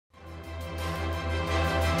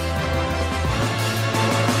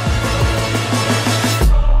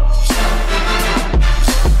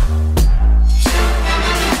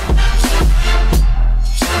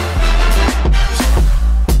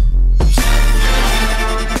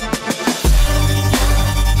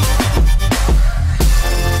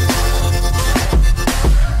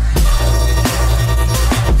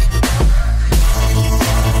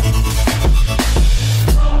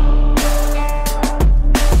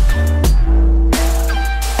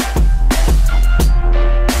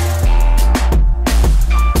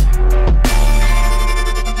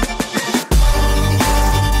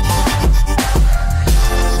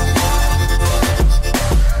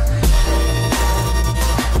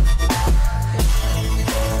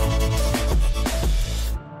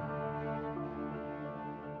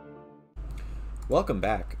Welcome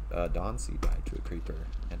back. Dawn Sea died to a creeper,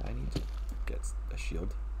 and I need to get a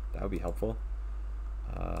shield. That would be helpful.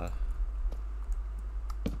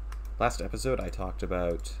 Last episode I talked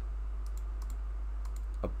about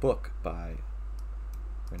a book by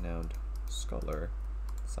renowned scholar,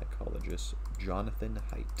 psychologist Jonathan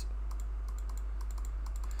Haidt.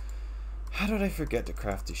 How did I forget to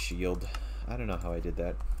craft a shield? I don't know how I did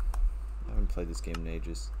that. I haven't played this game in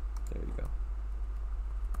ages. There you go.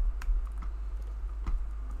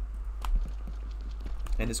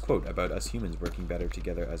 And his quote about us humans working better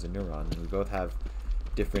together as a neuron, and we both have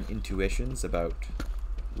different intuitions about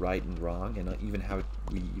right and wrong, and even how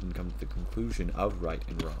we even come to the conclusion of right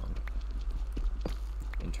and wrong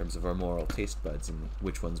in terms of our moral taste buds and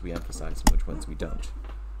which ones we emphasize and which ones we don't.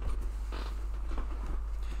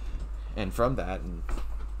 And from that, and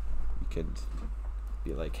we could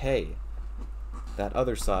be like, hey, that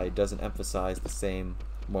other side doesn't emphasize the same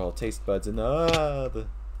moral taste buds in the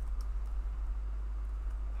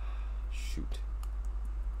shoot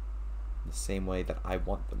the same way that I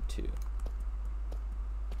want them to.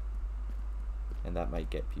 And that might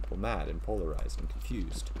get people mad and polarized and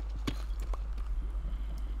confused.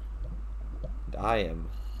 And I am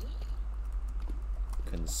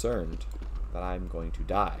concerned that I'm going to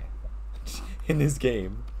die in this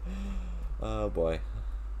game. Oh boy.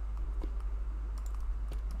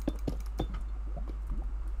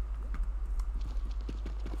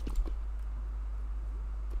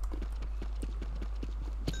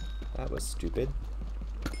 That was stupid.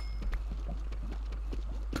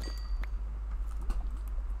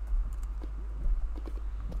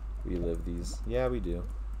 We live these. Yeah, we do.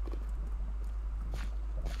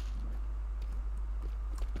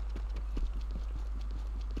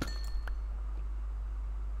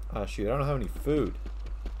 Ah, shoot, I don't have any food.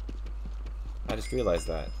 I just realized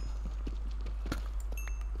that.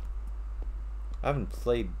 I haven't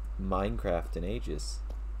played Minecraft in ages.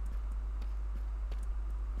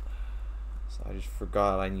 So I just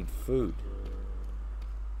forgot I need food.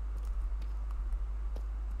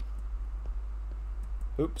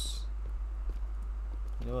 Oops.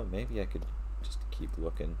 You know what, maybe I could just keep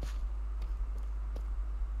looking.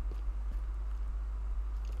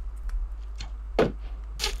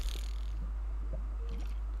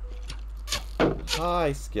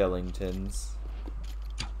 Hi, skeletons.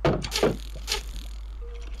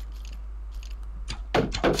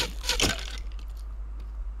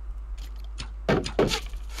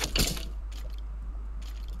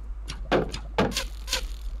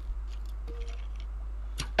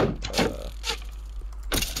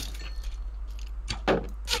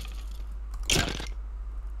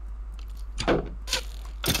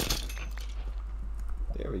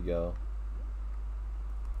 There we go.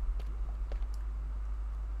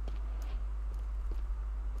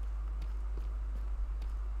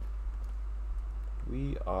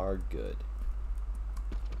 We are good.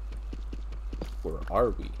 Or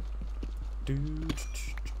are we?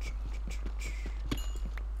 It's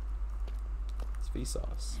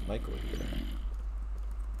Vsauce. Michael here.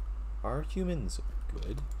 Are humans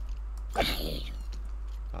good? Ah,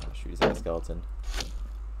 shoot, he's like a skeleton.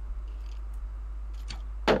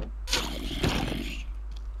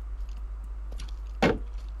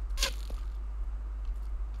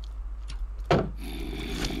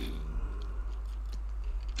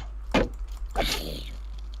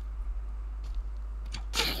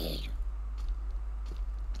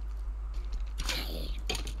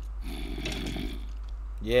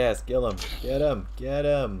 Yes, kill him. Get him. Get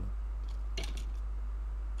him.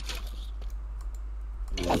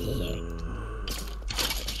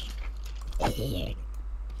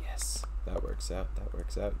 Yes, that works out. That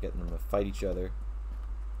works out. Getting them to fight each other.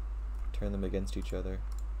 Turn them against each other.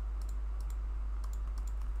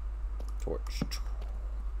 Torch.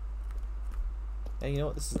 Hey, you know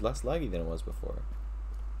what? This is less laggy than it was before.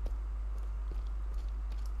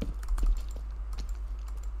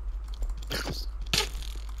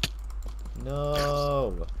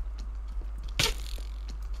 No.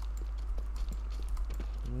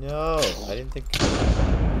 No, I didn't think.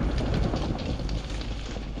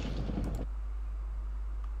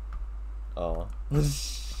 Oh.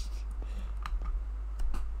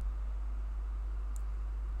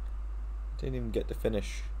 Didn't even get to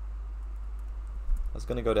finish. I was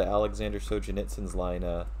gonna go to Alexander Solzhenitsyn's line,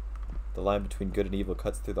 the line between good and evil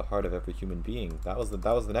cuts through the heart of every human being. That was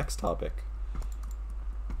the next topic.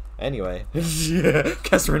 Anyway, yeah,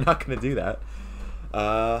 guess we're not gonna do that.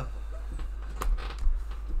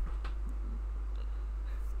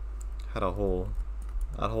 Had a whole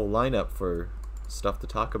lineup for stuff to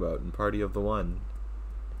talk about in Party of the One.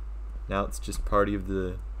 Now it's just Party of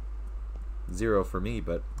the 0 for me,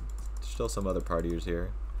 but still some other partiers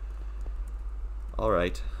here.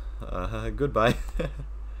 Alright. Goodbye.